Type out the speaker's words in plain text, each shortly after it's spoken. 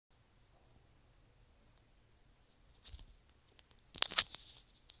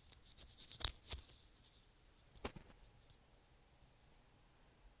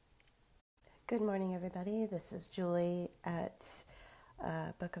Good morning, everybody. This is Julie at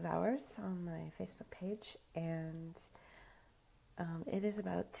Book of Hours on my Facebook page, and it is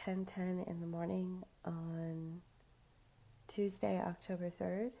about 10:10 in the morning on Tuesday, October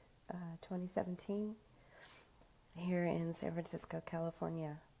 3rd, 2017, here in San Francisco,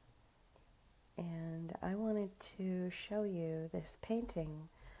 California. And I wanted to show you this painting,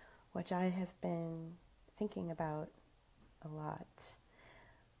 which I have been thinking about a lot.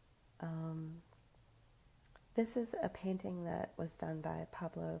 This is a painting that was done by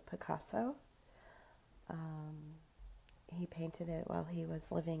Pablo Picasso. He painted it while he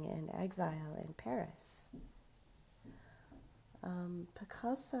was living in exile in Paris.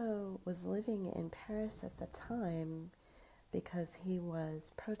 Picasso was living in Paris at the time because he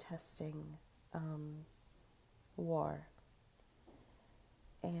was protesting war.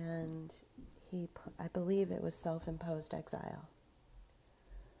 And I believe it was self-imposed exile.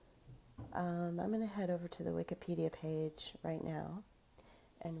 I'm going to head over to the Wikipedia page right now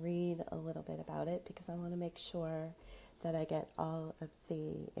and read a little bit about it because I want to make sure that I get all of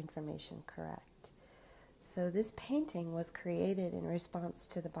the information correct. So this painting was created in response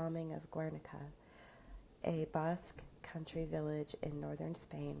to the bombing of Guernica, a Basque country village in northern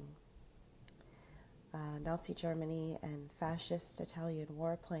Spain. Nazi Germany and fascist Italian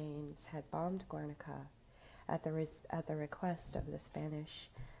warplanes had bombed Guernica at the request of the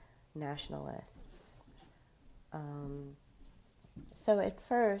Spanish nationalists. So at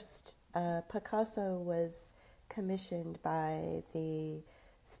first, Picasso was commissioned by the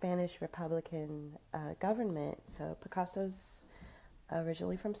Spanish Republican government. So Picasso's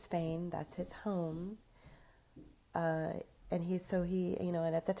originally from Spain. That's his home. And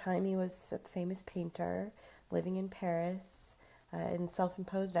at the time he was a famous painter living in Paris in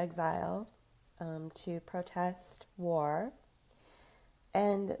self-imposed exile to protest war.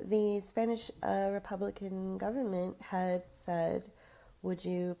 And the Spanish Republican government had said, would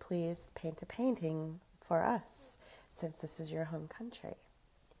you please paint a painting for us, since this is your home country?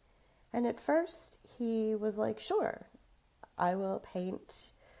 And at first, he was like, sure, I will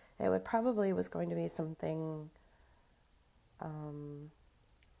paint. It probably was going to be something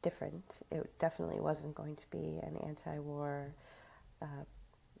different. It definitely wasn't going to be an anti-war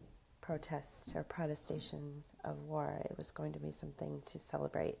protest or protestation of war. It was going to be something to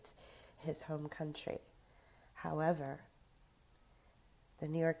celebrate his home country. However, the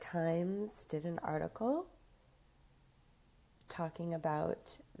New York Times did an article talking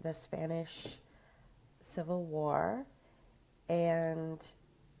about the Spanish Civil War, and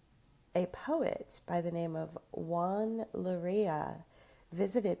a poet by the name of Juan Luria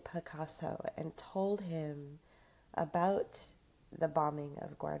visited Picasso and told him about the bombing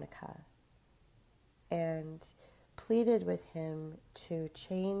of Guernica and pleaded with him to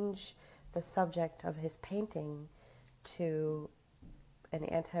change the subject of his painting to an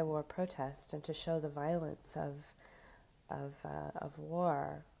anti-war protest and to show the violence of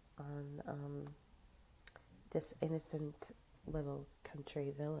war on this innocent little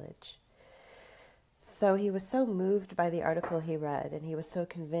country village. So he was so moved by the article he read, and he was so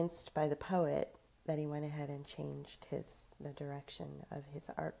convinced by the poet, that he went ahead and changed the direction of his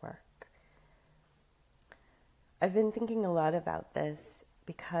artwork. I've been thinking a lot about this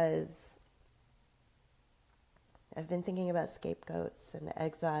because I've been thinking about scapegoats and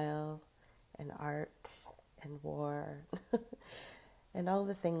exile and art and war and all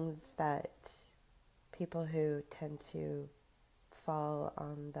the things that people who tend to fall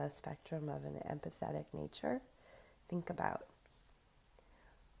on the spectrum of an empathetic nature think about.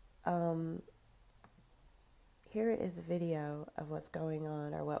 Here is a video of what's going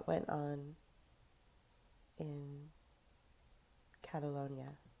on, or what went on, in Catalonia.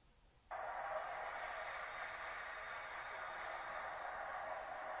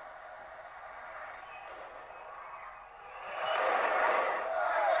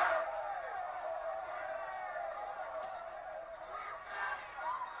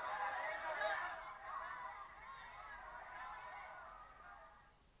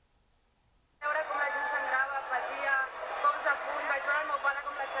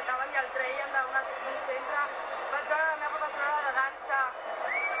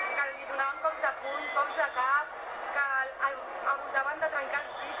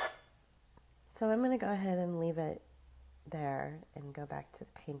 So I'm going to go ahead and leave it there and go back to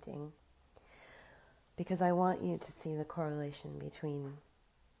the painting, because I want you to see the correlation between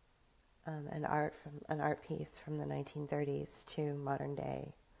an art piece from the 1930s to modern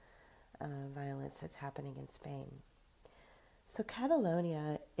day violence that's happening in Spain. So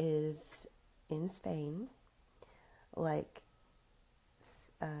Catalonia is in Spain, like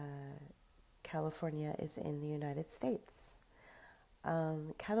California is in the United States.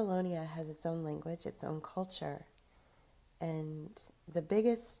 Catalonia has its own language, its own culture, and the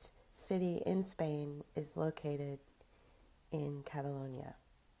biggest city in Spain is located in Catalonia.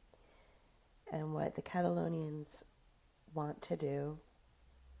 And what the Catalonians want to do,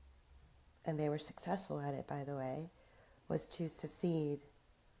 and they were successful at it, by the way, was to secede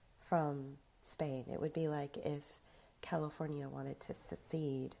from Spain. It would be like if California wanted to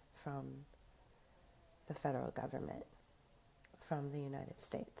secede from the federal government, from the United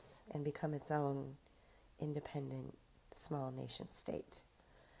States, and become its own independent small nation state.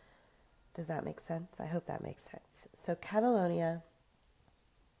 Does that make sense? I hope that makes sense. So Catalonia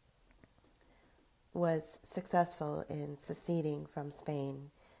was successful in seceding from Spain,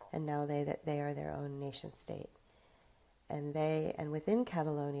 and now they are their own nation state. And within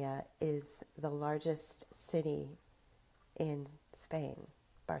Catalonia is the largest city in Spain,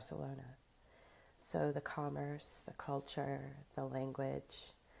 Barcelona. So the commerce, the culture, the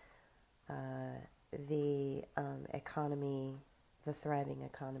language, the economy, the thriving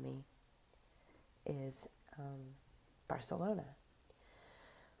economy is Barcelona.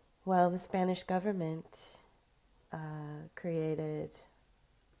 Well, the Spanish government committed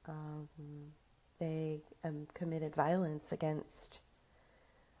violence against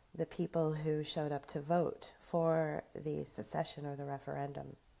the people who showed up to vote for the secession or the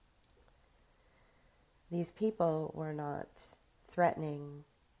referendum. These people were not threatening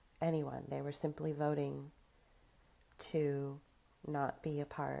anyone. They were simply voting to not be a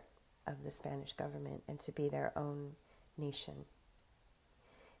part of the Spanish government and to be their own nation.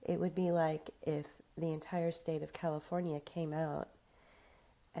 It would be like if the entire state of California came out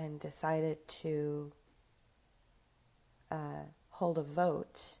and decided to hold a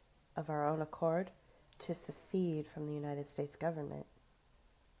vote of our own accord to secede from the United States government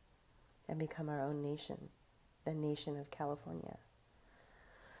and become our own nation, the nation of California,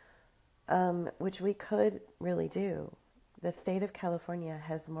 which we could really do. The state of California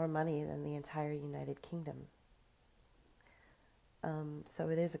has more money than the entire United Kingdom. So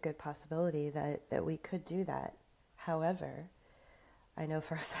it is a good possibility that we could do that. However, I know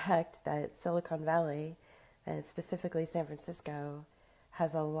for a fact that Silicon Valley, and specifically San Francisco,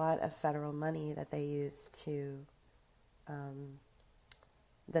 has a lot of federal money that they use to,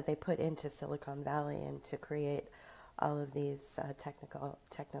 that they put into Silicon Valley and to create all of these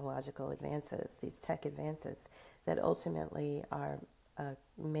technological advances, these tech advances that ultimately are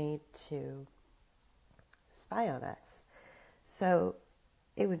made to spy on us. So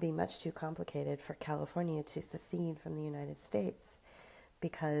it would be much too complicated for California to secede from the United States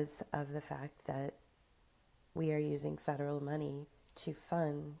because of the fact that we are using federal money to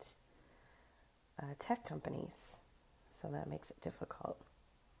fund tech companies. So that makes it difficult.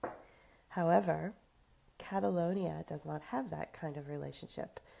 However, Catalonia does not have that kind of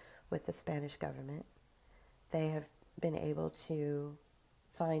relationship with the Spanish government. They have been able to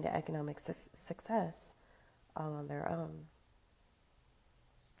find economic success all on their own.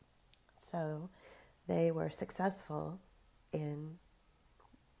 So they were successful in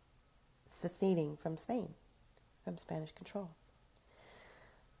seceding from Spain, from Spanish control.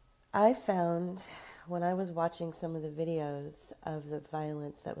 I found, when I was watching some of the videos of the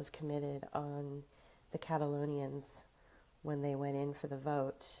violence that was committed on the Catalonians when they went in for the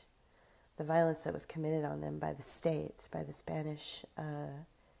vote, the violence that was committed on them by the state, by the Spanish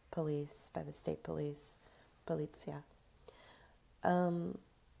police, by the state police, Policia.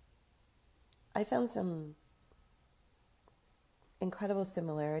 I found some incredible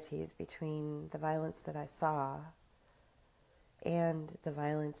similarities between the violence that I saw and the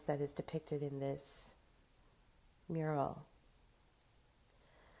violence that is depicted in this mural.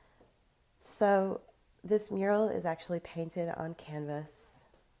 So this mural is actually painted on canvas,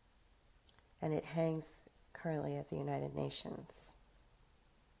 and it hangs currently at the United Nations.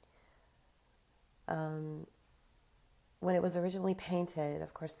 When it was originally painted,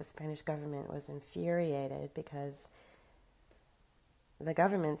 of course, the Spanish government was infuriated because the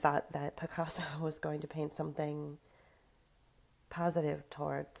government thought that Picasso was going to paint something positive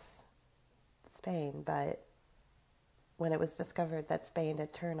towards Spain, but when it was discovered that Spain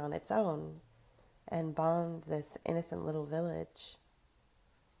had turned on its own and bombed this innocent little village,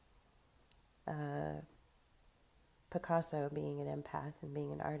 Picasso, being an empath and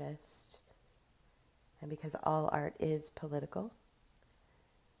being an artist, and because all art is political,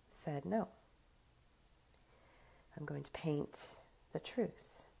 said, no, I'm going to paint the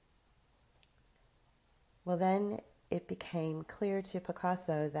truth. Well, then it became clear to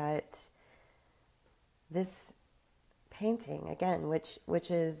Picasso that this painting, again, which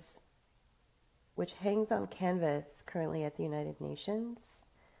is which hangs on canvas currently at the United Nations.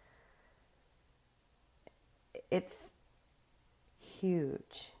 It's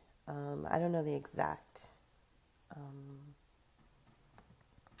huge. I don't know the exact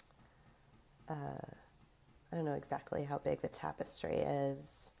I don't know exactly how big the tapestry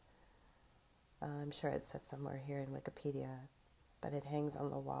is. I'm sure it says somewhere here in Wikipedia, but it hangs on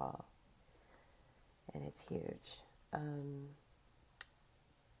the wall, and it's huge.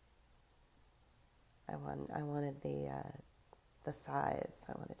 I wanted the size.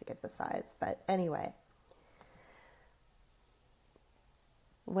 I wanted to get the size, but anyway,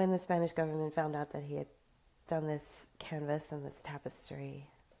 when the Spanish government found out that he had done this canvas and this tapestry,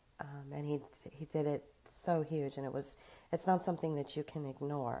 and he did it so huge, and it's not something that you can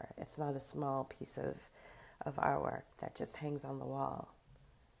ignore. It's not a small piece of artwork that just hangs on the wall.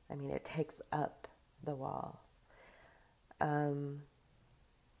 I mean, it takes up the wall.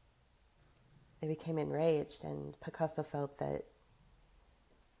 They became enraged, and Picasso felt that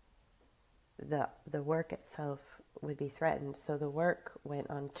the work itself would be threatened. So the work went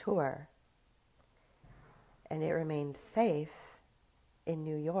on tour, and it remained safe in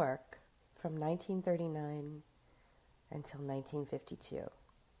New York from 1939 until 1952.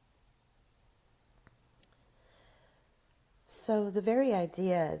 So the very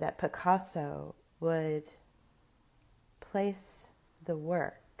idea that Picasso would place the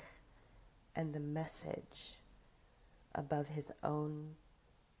work and the message above his own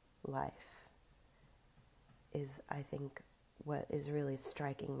life is, I think, what is really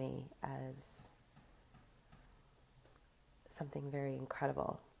striking me as something very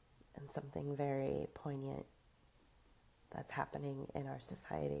incredible and something very poignant that's happening in our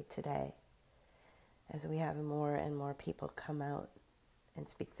society today, as we have more and more people come out and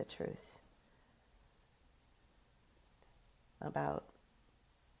speak the truth about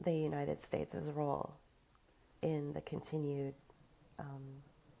the United States' role in the continued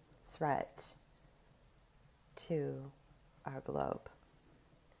threat to our globe.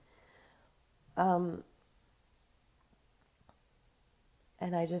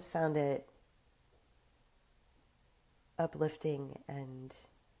 And I just found it uplifting and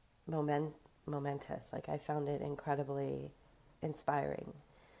momentous. Like, I found it incredibly inspiring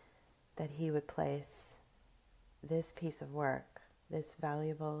that he would place this piece of work, this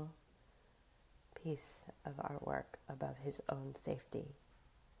valuable piece of artwork, above his own safety.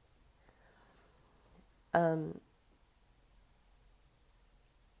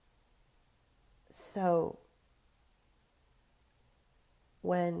 So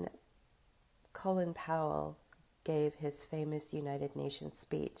when Colin Powell gave his famous United Nations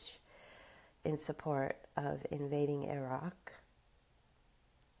speech in support of invading Iraq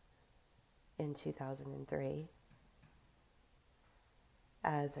in 2003,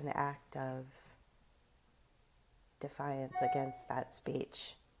 as an act of defiance against that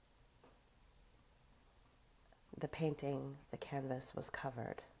speech, the painting, the canvas, was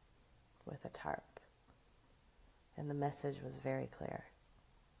covered with a tarp. And the message was very clear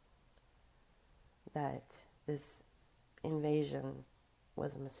that this invasion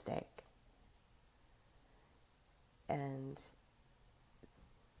was a mistake. And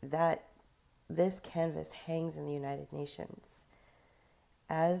that this canvas hangs in the United Nations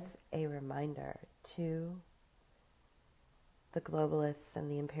as a reminder to the globalists and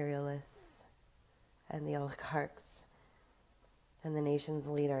the imperialists and the oligarchs and the nation's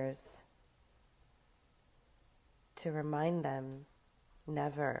leaders, to remind them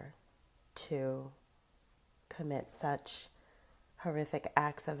never to commit such horrific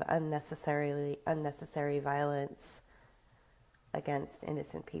acts of unnecessary violence against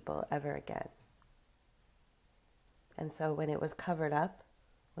innocent people ever again. And so when it was covered up,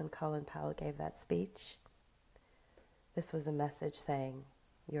 when Colin Powell gave that speech, this was a message saying,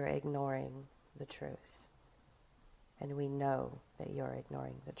 you're ignoring the truth. And we know that you're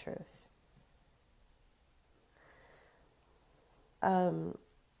ignoring the truth.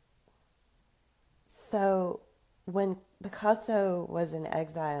 So when Picasso was in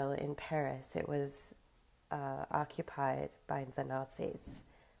exile in Paris, it was occupied by the Nazis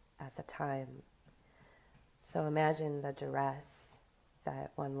at the time. So imagine the duress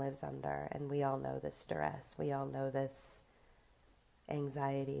that one lives under, and we all know this duress. We all know this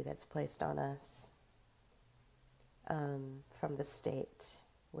anxiety that's placed on us from the state.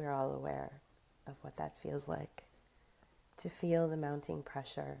 We're all aware of what that feels like, to feel the mounting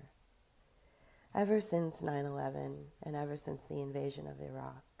pressure ever since 9/11 and ever since the invasion of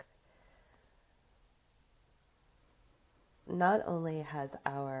Iraq. Not only has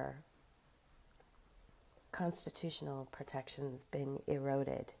our constitutional protections been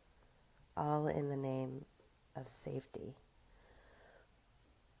eroded all in the name of safety.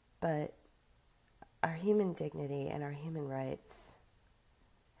 But our human dignity and our human rights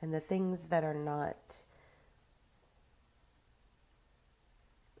and the things that are not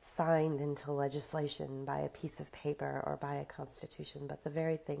signed into legislation by a piece of paper or by a constitution, but the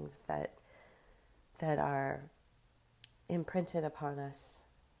very things that are imprinted upon us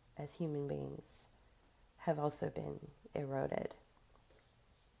as human beings have also been eroded.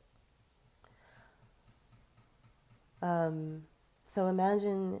 So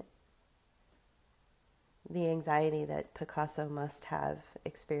imagine the anxiety that Picasso must have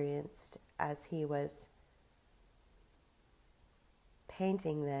experienced as he was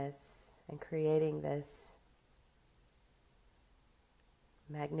painting this and creating this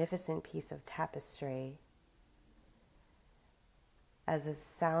magnificent piece of tapestry as a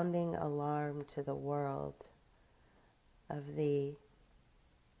sounding alarm to the world of the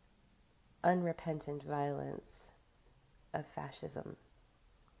unrepentant violence of fascism.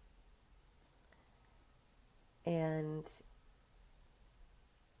 And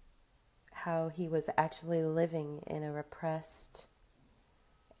how he was actually living in a repressed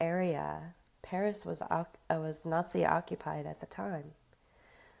area. Paris was Nazi occupied at the time.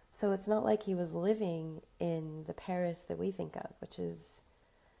 So it's not like he was living in the Paris that we think of, which is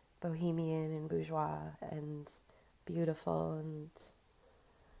bohemian and bourgeois and beautiful and,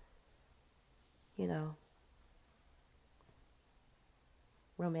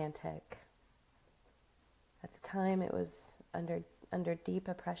 romantic. At the time, it was under deep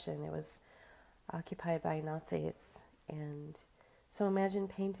oppression. It was occupied by Nazis. And so imagine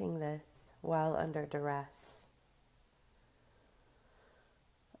painting this while under duress.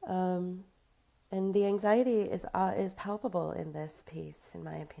 And the anxiety is palpable in this piece, in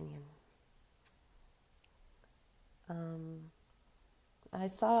my opinion. I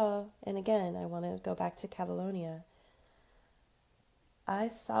saw, and again, I want to go back to Catalonia. I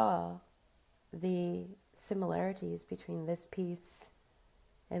saw the similarities between this piece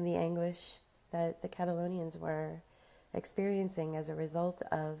and the anguish that the Catalonians were experiencing as a result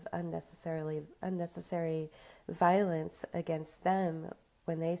of unnecessary violence against them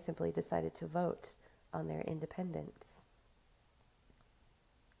when they simply decided to vote on their independence.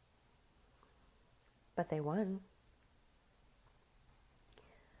 But they won.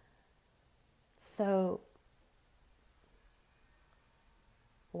 So,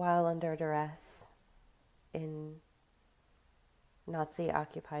 while under duress in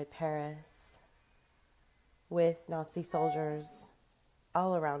Nazi-occupied Paris, with Nazi soldiers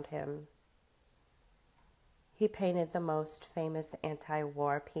all around him, he painted the most famous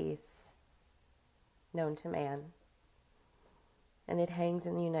anti-war piece known to man. And it hangs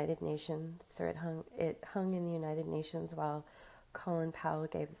in the United Nations, or it hung in the United Nations while Colin Powell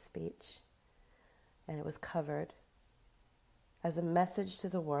gave the speech. And it was covered as a message to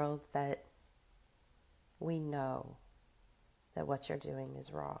the world that we know that what you're doing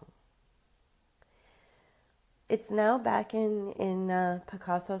is wrong. It's now back in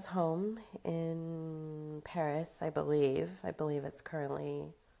Picasso's home in Paris, I believe. I believe it's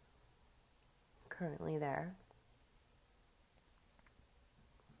currently there.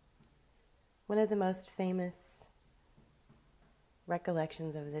 One of the most famous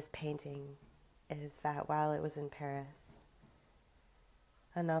recollections of this painting is that while it was in Paris,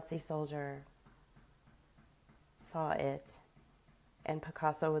 a Nazi soldier saw it, and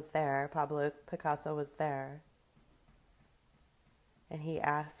Picasso was there, Pablo Picasso was there, and he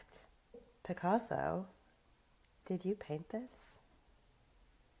asked Picasso, "Did you paint this?"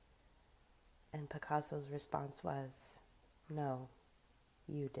 And Picasso's response was, "No,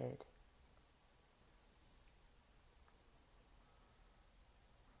 you did."